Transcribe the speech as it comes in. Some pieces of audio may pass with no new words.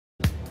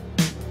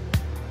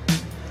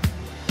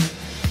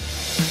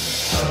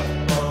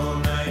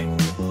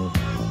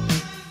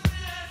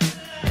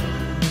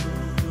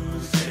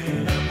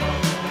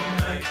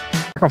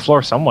Second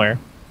floor somewhere.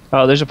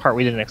 Oh, there's a part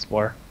we didn't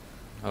explore.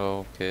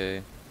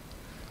 Okay.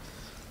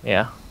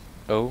 Yeah.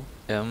 OMG.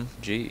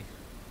 I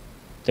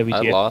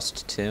WTF.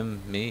 lost Tim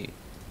me.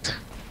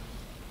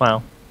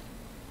 Wow.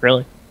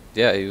 Really?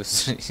 Yeah, he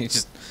was. He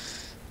just.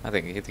 I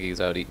think he was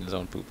out eating his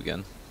own poop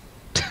again.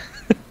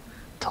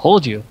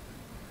 Told you.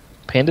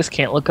 Pandas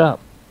can't look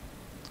up.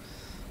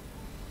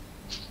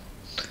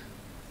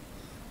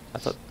 I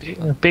thought.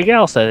 Big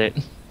Al said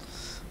it.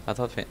 I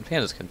thought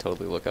pandas can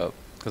totally look up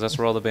because that's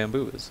where all the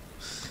bamboo is.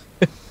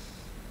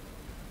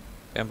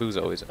 Bamboo's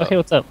always up. Okay,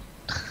 what's up?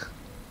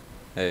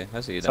 Hey, I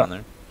see you down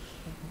there.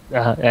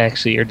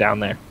 Actually, you're down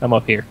there. I'm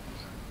up here.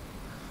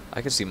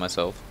 I can see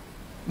myself.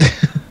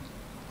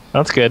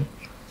 That's good.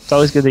 It's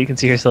always good that you can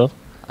see yourself.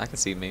 I can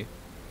see me.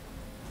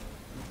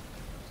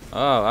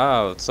 Oh,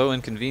 wow, it's so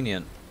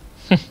inconvenient.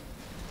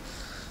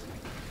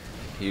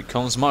 Here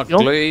comes my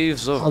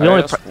glaives of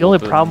the only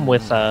problem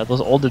with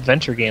those old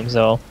adventure games,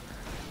 though,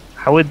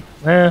 I would,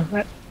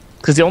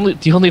 because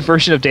the only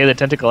version of Day of the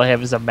Tentacle I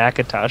have is a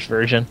Macintosh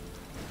version.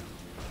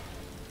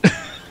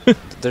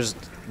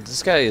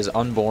 This guy is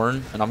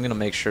unborn, and I'm gonna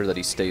make sure that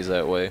he stays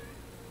that way.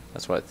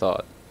 That's what I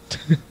thought.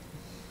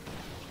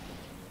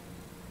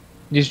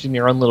 Just in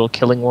your own little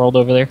killing world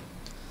over there.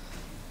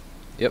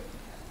 Yep.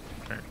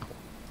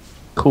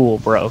 Cool,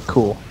 bro.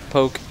 Cool.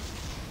 Poke.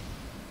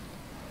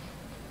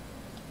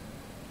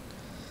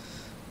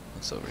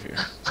 What's over here?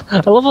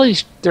 I love all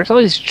these. There's all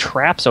these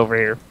traps over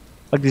here,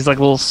 like these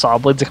little saw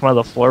blades that come out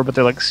of the floor, but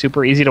they're like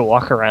super easy to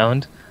walk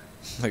around.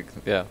 Like,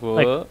 yeah.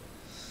 What?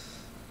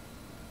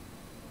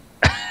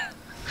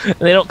 And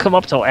they don't come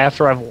up till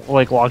after I've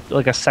walked,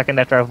 like a second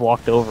after I've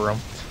walked over them.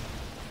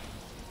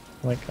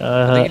 Like,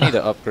 I think you need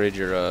to upgrade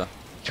your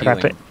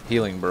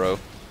healing bro.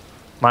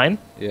 Mine?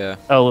 Yeah.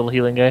 Oh, little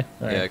healing guy.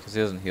 Yeah, because he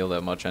doesn't heal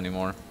that much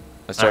anymore.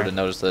 I started to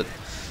notice that.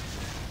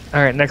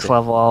 All right, next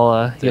level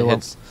I'll heal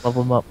him,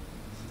 level him up.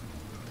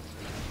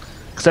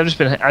 Because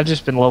I've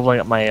just been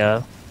leveling up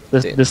my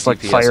this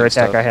like fire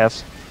attack I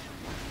have.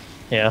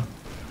 Yeah.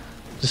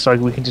 Just so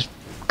we can just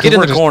get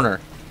in the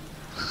corner.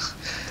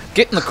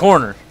 Get in the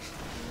corner.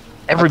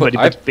 Everybody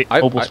puts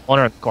mobile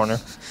spawner in the corner.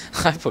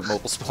 I put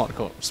mobile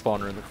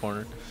spawner in the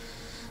corner.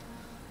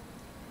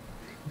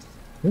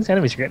 These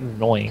enemies are getting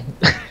annoying.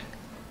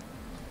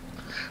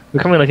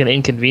 Becoming like an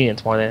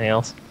inconvenience more than anything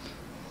else.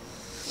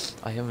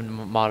 I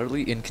am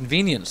moderately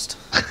inconvenienced.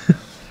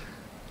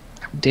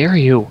 How dare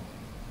you?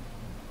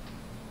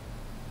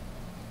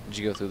 Did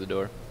you go through the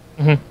door?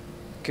 Mm-hmm.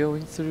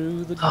 Going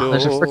through the door.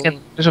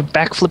 There's a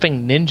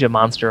backflipping ninja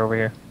monster over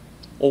here.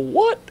 Oh,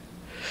 what?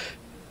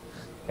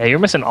 Yeah, you're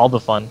missing all the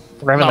fun.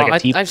 We're having like a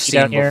teeth I've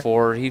seen him here.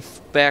 before. He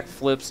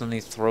backflips and he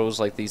throws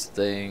like these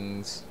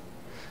things.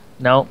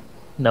 No,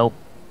 nope.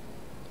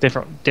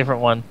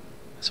 Different one.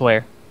 I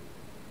swear.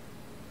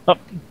 Oh,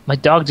 my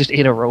dog just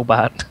ate a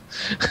robot.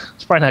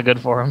 It's probably not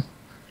good for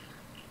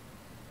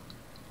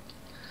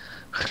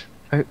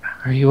him.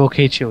 Are you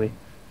okay, Chewie?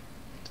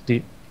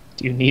 Do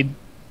you need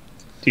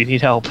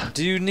help?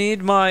 Do you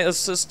need my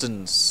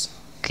assistance?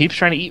 Keeps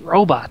trying to eat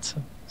robots.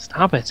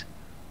 Stop it.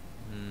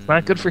 It's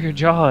not good for your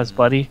jaws,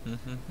 buddy. It's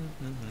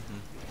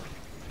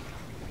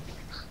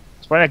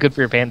probably not good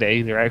for your panda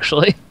either,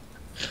 actually.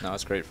 No,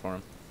 it's great for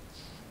him.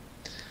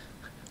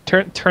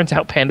 Turns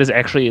out pandas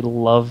actually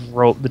love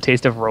the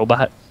taste of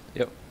robot.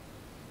 Yep.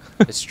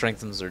 It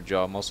strengthens their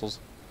jaw muscles.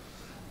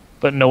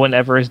 But no one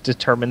ever has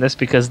determined this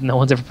because no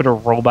one's ever put a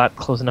robot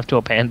close enough to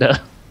a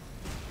panda.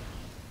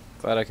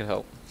 Glad I could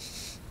help.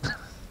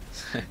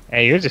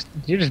 Hey, you're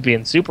just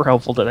being super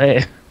helpful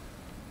today.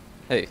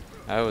 Hey,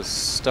 I was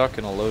stuck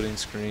in a loading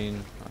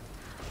screen.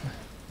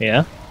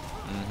 Yeah?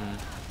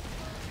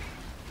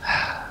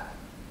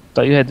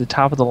 Thought you had the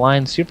top of the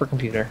line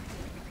supercomputer.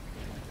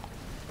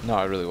 No,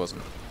 I really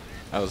wasn't.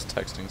 I was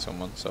texting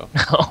someone, so.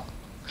 Oh.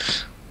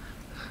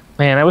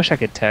 Man, I wish I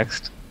could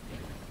text.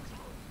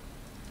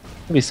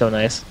 That'd be so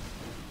nice.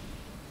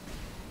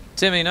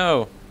 Timmy,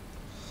 no!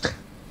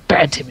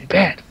 Bad, Timmy,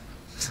 bad.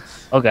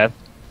 Oh god.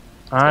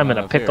 I'm in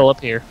a pickle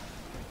up here.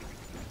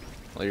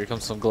 Well, here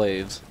comes some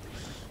glaives.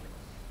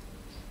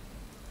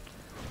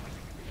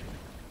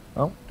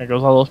 Oh, there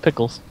goes all those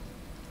pickles.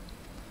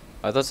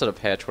 I thought it said a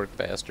patchwork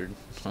bastard.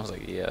 I was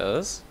like,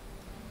 yes?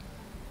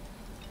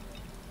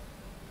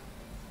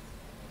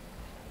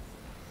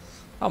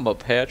 I'm a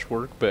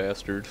patchwork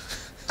bastard.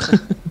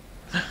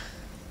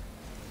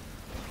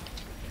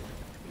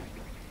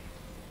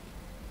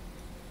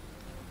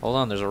 Hold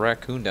on, there's a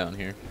raccoon down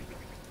here.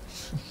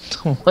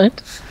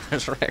 What?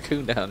 There's a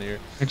raccoon down here.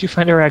 Where'd you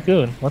find a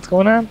raccoon? What's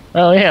going on?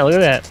 Oh yeah, look at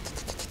that.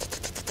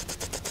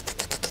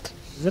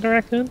 Is it a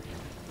raccoon?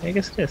 I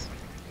guess it is.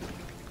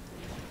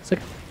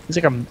 It's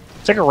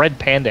like a red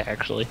panda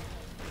actually.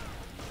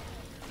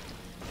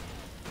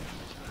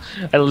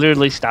 I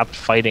literally stopped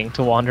fighting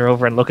to wander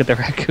over and look at the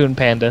raccoon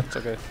panda. It's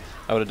okay.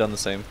 I would have done the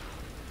same,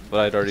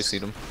 but I'd already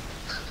seen him.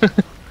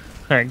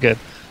 Alright, good.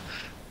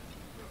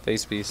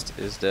 Face Beast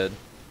is dead.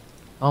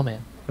 Oh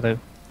man,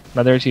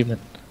 another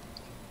achievement.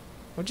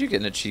 What'd you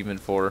get an achievement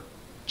for?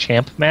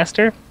 Champ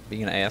Master?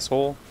 Being an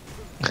asshole?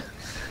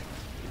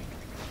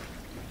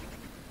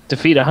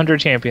 Defeat 100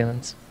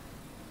 champions.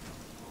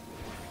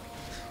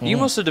 You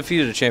must have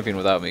defeated a champion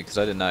without me, because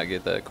I did not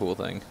get that cool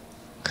thing.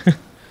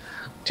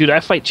 Dude, I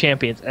fight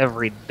champions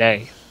every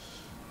day.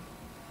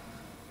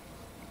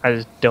 I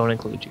just don't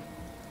include you.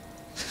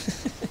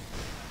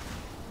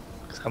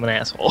 Because I'm an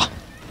asshole.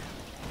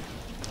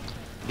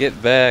 Get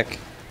back.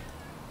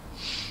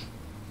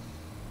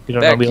 You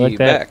don't know me like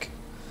that? Back.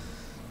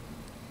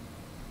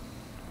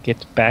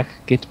 Get back.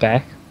 Get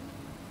back.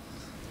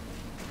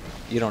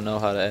 You don't know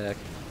how to act.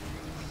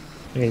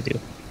 Yeah, you do.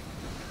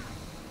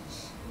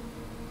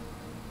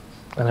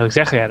 I know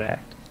exactly how to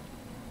act.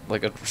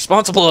 Like a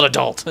responsible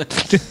adult.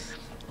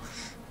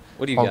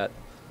 What do you got?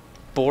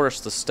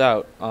 Boris the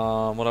Stout.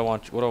 What I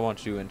want you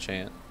to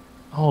enchant.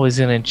 Oh, he's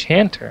an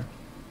enchanter.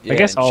 Yeah, I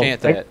guess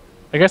enchant that.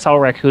 I guess all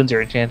raccoons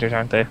are enchanters,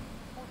 aren't they?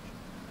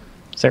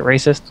 Is that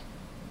racist?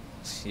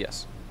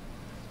 Yes.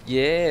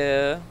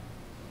 Yeah.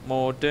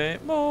 More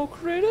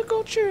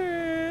critical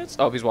chance.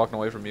 Oh, he's walking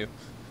away from you.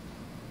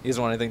 He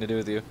doesn't want anything to do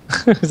with you.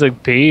 He's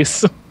like,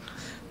 peace.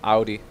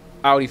 Audi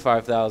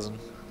 5000.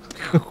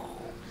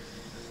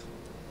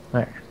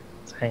 Alright,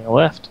 let's hang a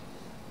left.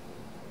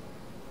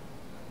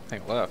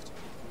 Hang left.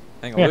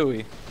 Hang a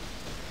Louie.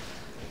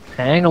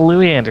 Hang a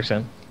Louie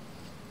Anderson.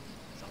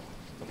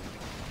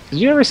 Did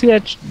you ever see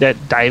that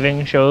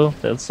diving show,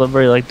 that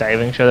celebrity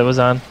diving show that was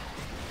on?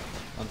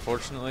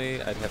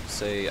 Unfortunately, I'd have to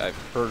say I've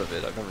heard of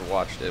it. I've never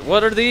watched it.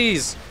 What are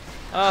these?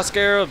 Ah,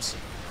 scarabs.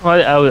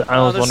 Well, I was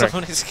there's wondering. so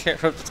many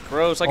scarabs. It's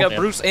gross. I got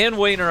Bruce and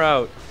Wayne are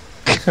out.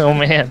 Oh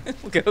man.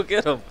 Go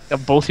get them.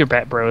 Got both your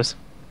bat bros.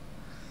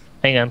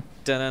 Hang on.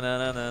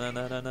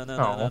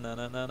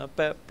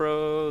 Bat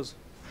bros.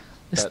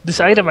 This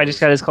item I just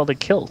got is called a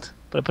kilt,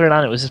 but I put it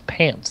on, it was just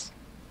pants.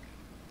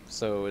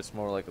 So it's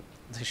more like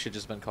they should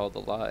just been called the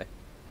lie.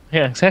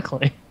 Yeah,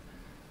 exactly.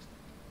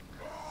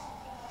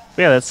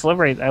 But yeah, that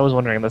celebrity. I was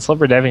wondering, that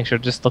celebrity diving show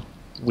just looked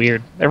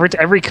weird.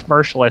 Every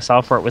commercial I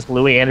saw for it was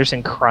Louie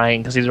Anderson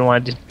crying because he didn't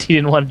want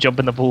to jump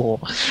in the pool.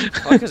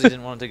 Probably because he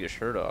didn't want to take his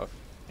shirt off.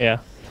 Yeah.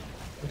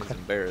 He's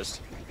embarrassed.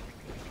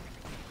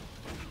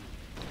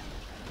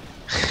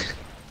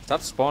 Stop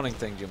spawning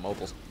things, you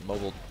mobile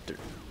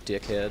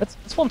dickhead.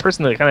 That's one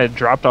person that kind of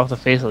dropped off the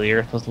face of the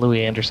earth was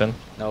Louie Anderson.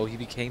 No, he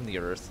became the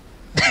earth.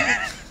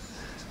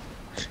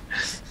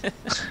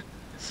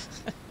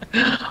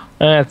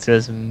 That's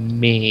just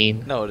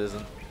mean. No, it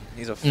isn't.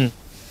 He's a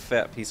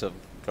fat piece of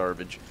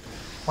garbage.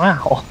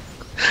 Wow.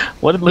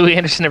 What did Louie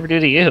Anderson ever do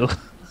to you?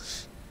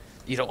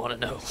 You don't want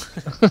to know.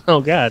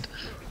 Oh God.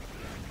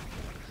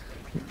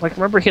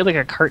 Remember he had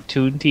a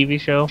cartoon TV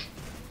show,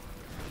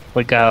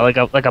 like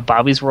a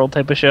Bobby's World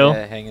type of show.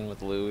 Yeah, hanging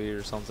with Louie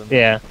or something.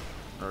 Yeah.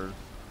 Or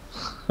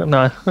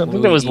no, I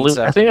think that was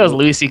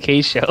Louis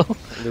C.K.'s show.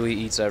 Louie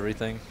eats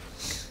everything.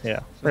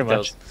 Yeah, pretty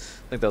much.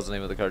 I think that was the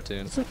name of the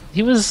cartoon.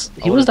 He was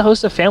the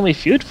host of Family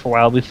Feud for a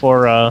while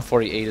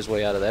before he ate his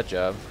way out of that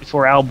job.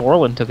 Before Al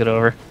Borland took it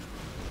over.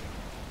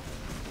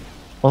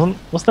 Wasn't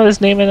that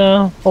his name in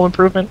Home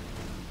Improvement?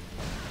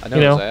 I know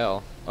it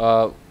was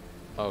Al.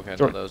 Okay,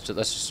 no, that's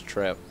just a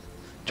trap.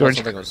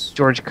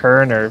 George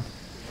Kern or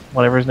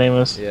whatever his name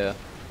was. Yeah.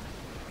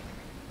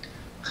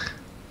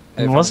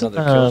 And wasn't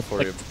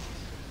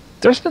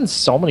there's been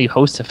so many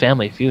hosts of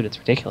Family Feud, it's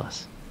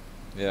ridiculous.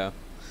 Yeah.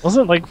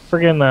 Wasn't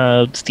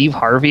friggin' Steve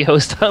Harvey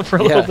host for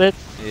a little bit?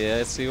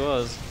 Yes, he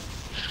was.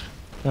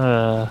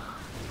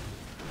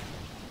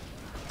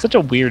 Such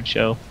a weird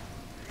show.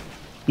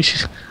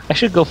 I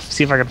should go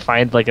see if I can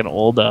find an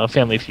old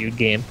Family Feud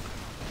game.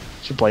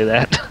 Should play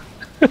that.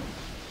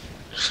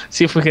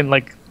 See if we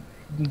can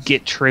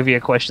get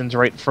trivia questions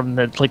right from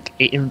the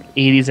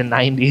 80s and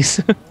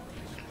 90s.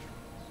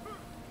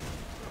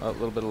 A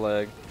little bit of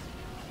lag.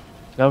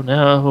 Oh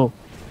no.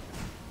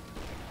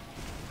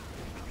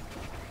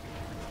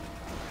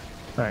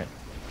 Alright.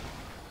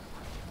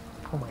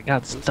 Oh my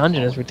god, this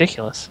dungeon is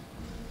ridiculous.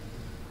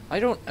 I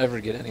don't ever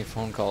get any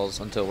phone calls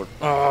until we're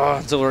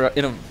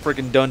in a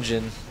freaking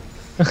dungeon.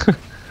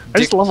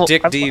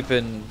 Dick deep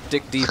in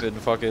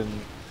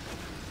fucking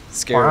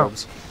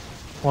scarabs. Wow.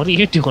 What are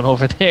you doing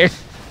over there?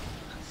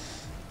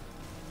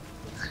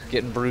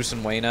 Getting Bruce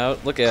and Wayne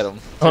out. Look at them.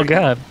 Oh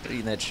god. They're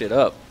eating that shit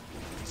up.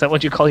 Is that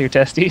what you call your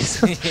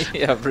testes?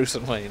 Yeah, Bruce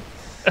and Wayne.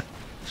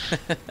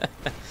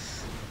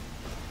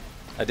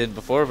 I didn't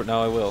before, but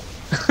now I will.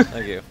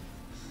 Thank you.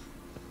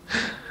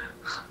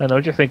 I know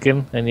what you're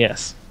thinking, and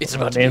yes. It's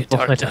about to be a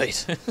dark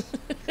night.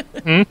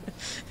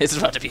 It's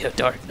about to be a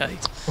dark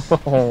night.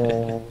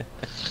 Oh.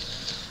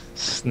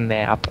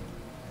 Snap.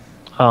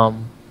 Oh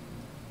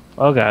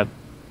god.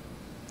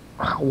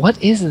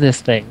 What is this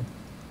thing?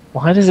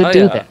 Why does it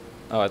do that?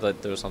 Oh, I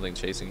thought there was something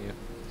chasing you.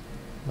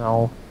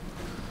 No.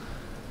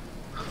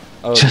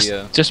 Oh,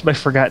 just my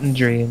forgotten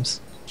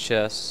dreams.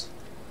 Chess.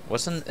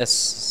 What's an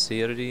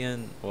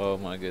Assyrian? Oh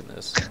my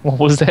goodness. What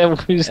was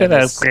that? You said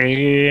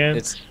Assyrian?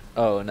 It's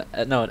an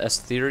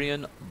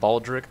Assyrian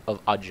baldric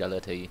of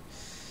agility.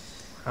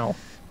 Wow.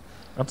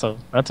 That's a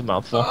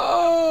mouthful.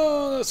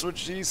 Oh, that's what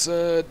she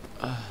said.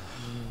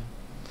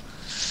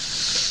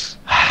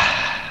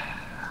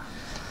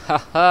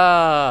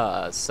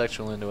 Haha,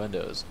 sexual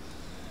innuendos.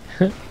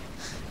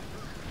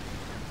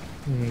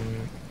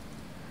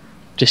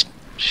 Just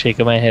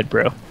shaking my head,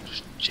 bro.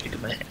 Just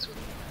shaking my head.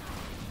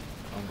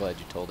 I'm glad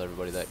you told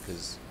everybody that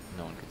because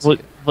no one could see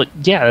it. But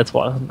yeah, that's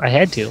why I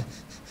had to.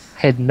 I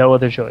had no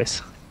other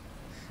choice.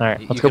 All right,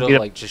 let's you go could beat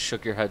have up. like just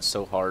shook your head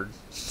so hard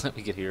that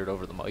we could hear it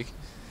over the mic.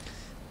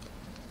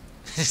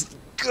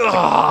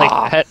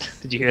 Like that.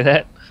 Did you hear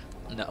that?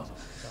 No.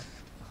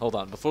 Hold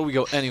on. Before we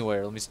go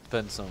anywhere, let me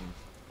spend some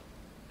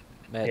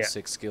mad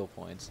 6 skill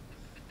points.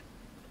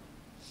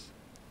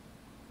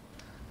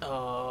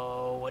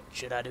 Oh, what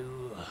should I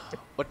do?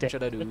 What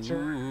should I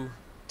do?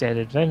 Dead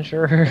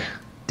adventurer.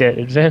 Dead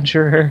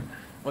adventurer.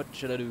 What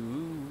should I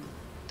do?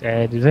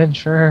 Dead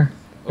adventurer.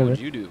 What would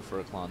you do for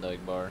a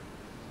Klondike bar?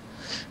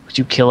 Would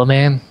you kill a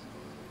man?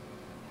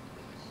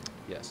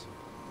 Yes.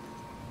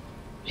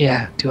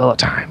 Yeah, do all the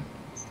time.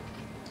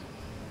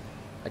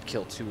 I'd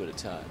kill 2 at a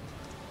time.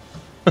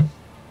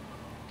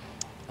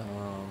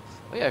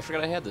 Oh yeah, I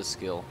forgot I had this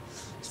skill.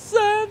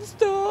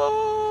 Sandstorm!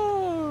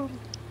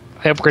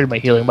 I upgraded my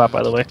healing bot,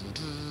 by the way.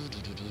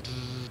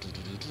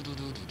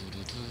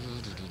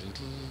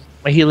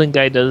 My healing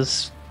guy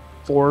does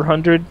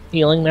 400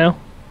 healing now.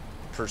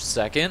 Per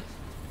second?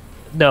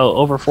 No,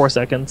 over 4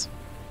 seconds.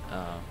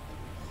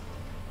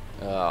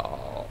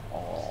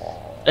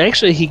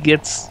 Actually, he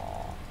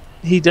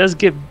does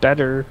get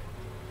better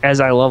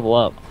as I level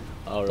up.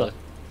 Oh, really?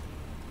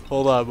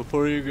 Hold on,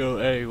 before you go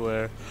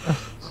anywhere.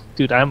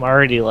 Dude, I'm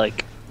already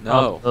like...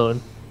 No.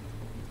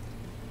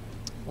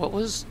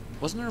 Wasn't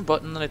there a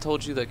button that I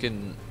told you that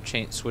can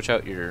switch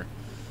out your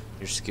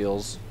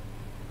skills?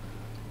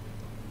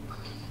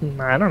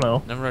 I don't know.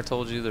 Remember I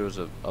told you there was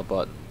a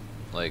button,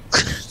 like,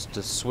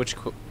 to switch,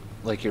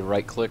 like your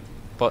right click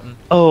button?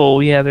 Oh,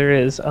 yeah, there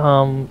is.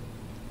 I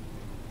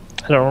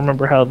don't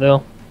remember how,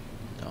 though.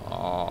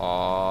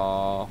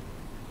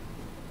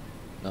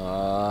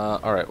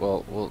 Alright,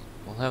 well, we'll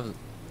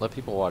let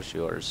people watch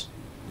yours.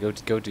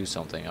 Go do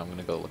something. I'm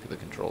gonna go look at the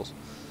controls.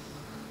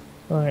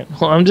 Alright,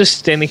 well, I'm just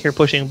standing here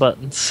pushing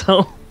buttons,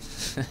 so...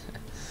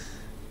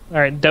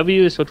 Alright,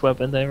 W is switch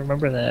weapons, I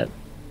remember that.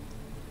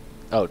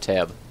 Oh,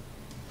 tab.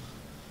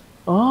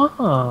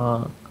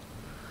 Oh.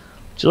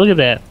 Did you look at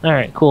that?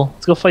 Alright, cool.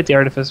 Let's go fight the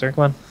Artificer,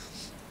 come on.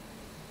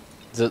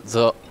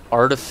 The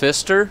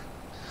Artificer?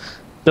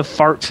 The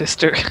Fart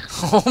Fister.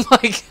 Oh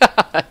my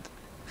god!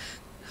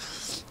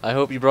 I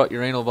hope you brought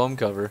your anal bum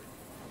cover.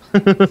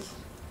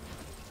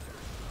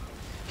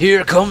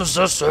 Here comes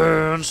the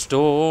sandstorms.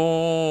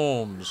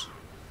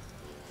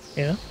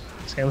 Yeah,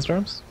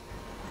 sandstorms.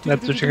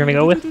 That's what you're gonna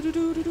go with.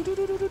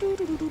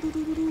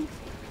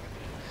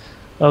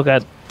 Oh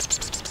god.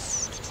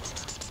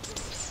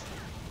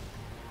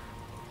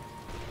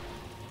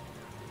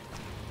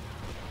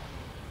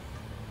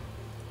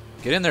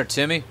 Get in there,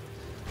 Timmy.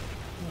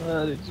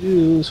 Did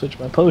you switch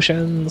my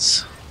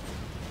potions?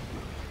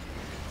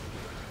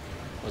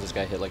 Was this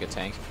guy hit like a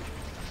tank?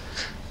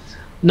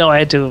 No, I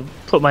had to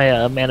put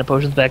my mana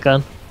potions back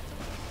on.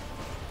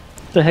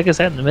 What the heck is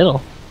that in the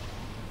middle?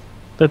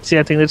 That's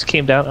the thing that just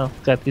came down. Oh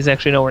god, he's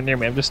actually nowhere near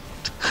me. I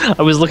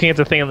was looking at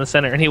the thing in the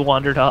center and he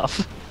wandered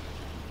off.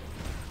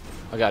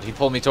 Oh god, he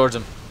pulled me towards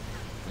him.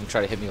 He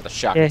tried to hit me with a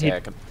shock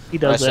attack. He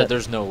does that. I said,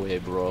 there's no way,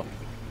 bro.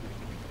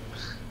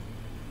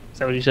 Is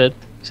that what you said?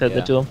 You said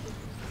that to him?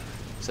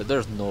 I said,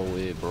 there's no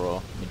way, bro.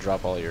 Let me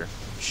drop all your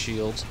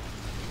shields.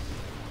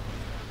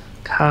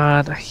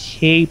 God, I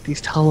hate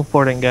these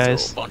teleporting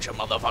guys. Throw a bunch of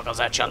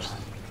motherfuckers at you.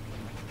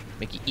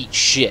 Make you eat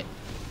shit.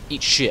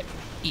 Eat shit.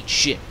 Eat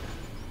shit.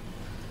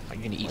 Are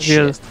you gonna eat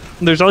shit?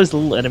 There's all these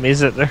little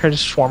enemies that are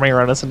just swarming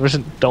around us and we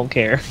just don't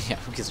care. Yeah,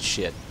 who gives a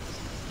shit?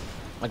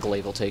 My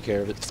glaive will take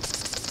care of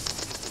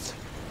it.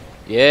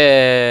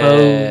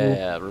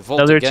 Yeah! Revolt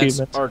another against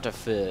achievement.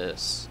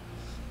 Artifice.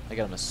 I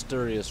got a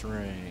mysterious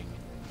ring.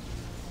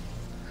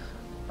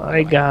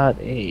 I got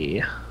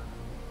a...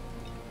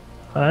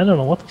 I don't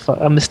know what the fuck.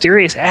 A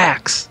mysterious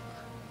axe.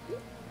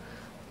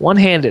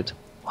 One-handed.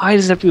 Why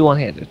does it have to be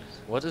one-handed?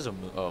 What is a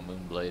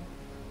moonblade?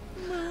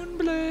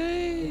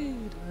 Moonblade.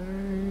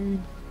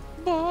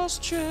 Boss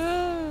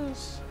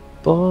chest.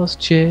 Boss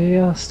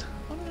chest.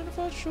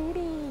 Unidentified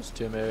shoulders.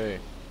 Timmy.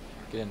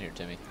 Get in here,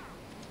 Timmy.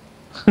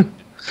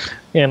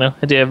 Yeah, no.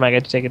 I did have my guy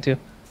to take it too.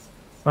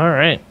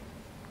 Alright.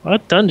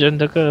 What dungeon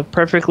took a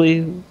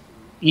perfectly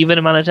even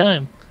amount of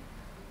time?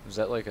 Was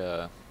that like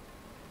a...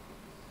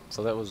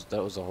 So that was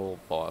the whole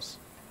boss.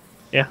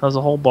 Yeah, that was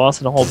a whole boss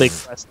and a whole big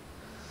quest.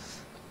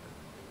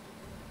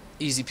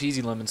 Easy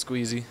peasy lemon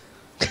squeezy.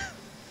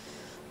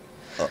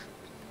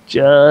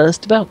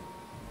 Just about.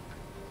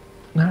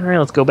 Alright,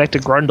 let's go back to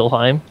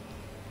Grundelheim.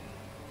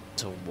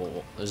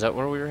 Is that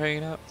where we were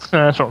hanging out?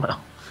 I don't know.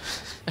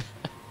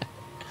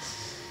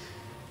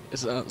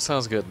 It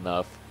sounds good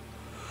enough.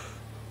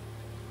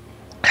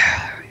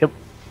 Yep.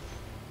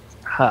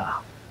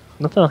 Ha.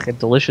 Nothing like a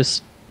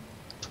delicious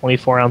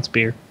 24-ounce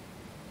beer.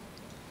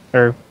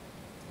 Or,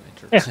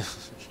 yeah,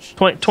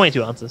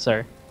 22 ounces,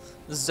 sorry.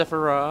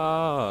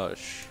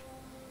 Zephyrage.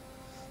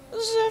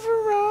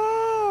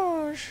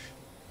 Zephyrage.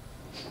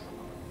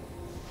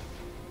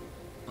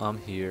 I'm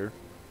here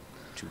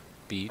to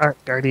beat.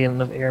 Art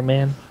Guardian of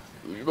Airman.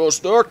 You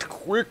must act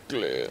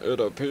quickly.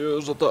 It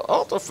appears that the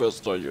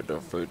artificer you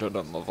defeated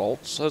in the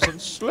vaults has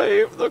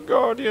enslaved the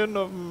Guardian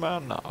of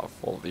Mana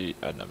for the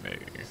enemy.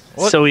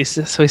 What? So he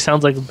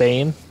sounds like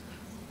Bane?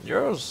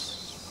 Yes.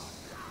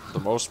 The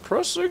most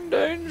pressing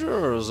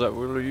danger is that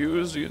we'll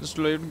use the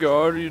enslaved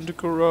Guardian to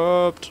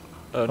corrupt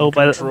and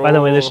control. By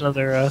the way, there's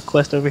another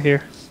quest over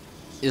here.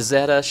 Is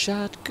that a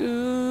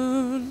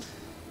shotgun?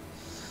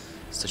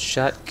 It's a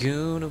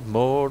shotgun of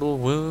mortal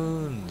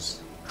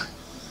wounds.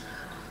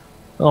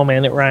 Oh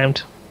man, it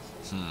rhymed.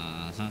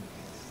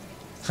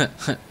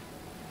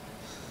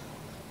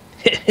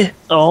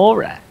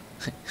 Alright.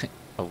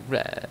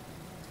 Alright.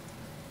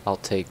 I'll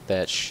take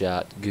that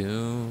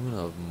shotgun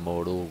of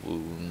mortal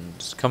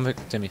wounds. Come here,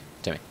 Timmy.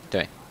 Timmy.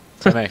 Timmy,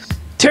 come here.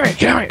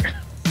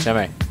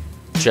 Timmy.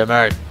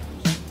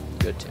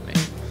 Good Timmy.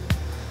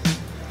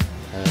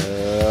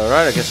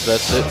 Alright, I guess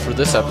that's it for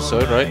this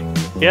episode, right?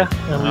 Yeah,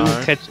 and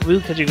we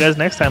will catch you guys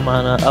next time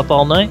on Up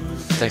All Night.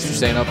 Thanks for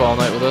staying up all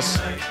night with us.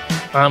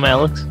 I'm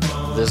Alex.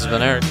 This has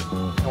been Eric.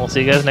 And we'll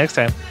see you guys next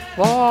time.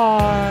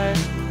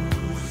 Bye.